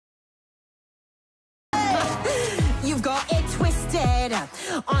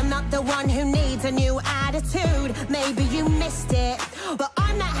I'm not the one who needs a new attitude. Maybe you missed it, but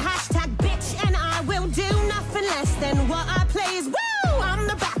I'm that hashtag bitch, and I will do nothing less than what I please. Woo! I'm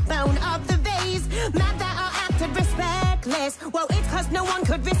the backbone of the vase. Mad that I acted respectless. Well, it's cause no one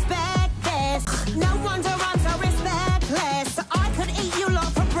could respect this. No wonder I'm so respectless. I could eat you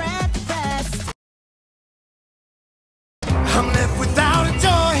lot for breakfast. I'm left without a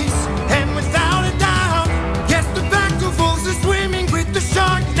choice and without a doubt. Yes, the vegetables are swimming with the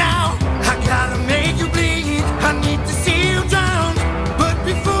shark now. I gotta make you bleed, I need to see you drown. But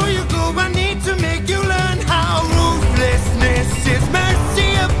before you go, I need to make you learn how ruthlessness is mercy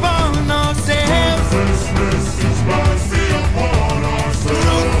upon ourselves. Ruthlessness is mercy upon ourselves.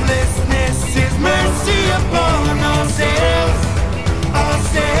 Ruthlessness is mercy upon ourselves.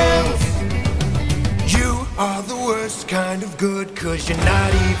 Ourselves. You are the worst kind of good, cause you're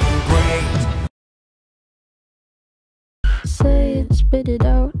not even great. Say it, spit it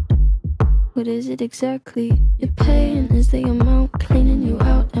out. What is it exactly? Your pain is the amount cleaning you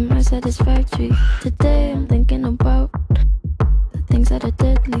out. Am I satisfactory? Today I'm thinking about the things that are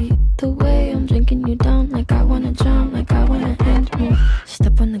deadly. The way I'm drinking you down, like I wanna drown, like I wanna end me.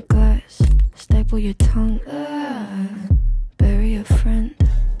 Step on the glass, staple your tongue.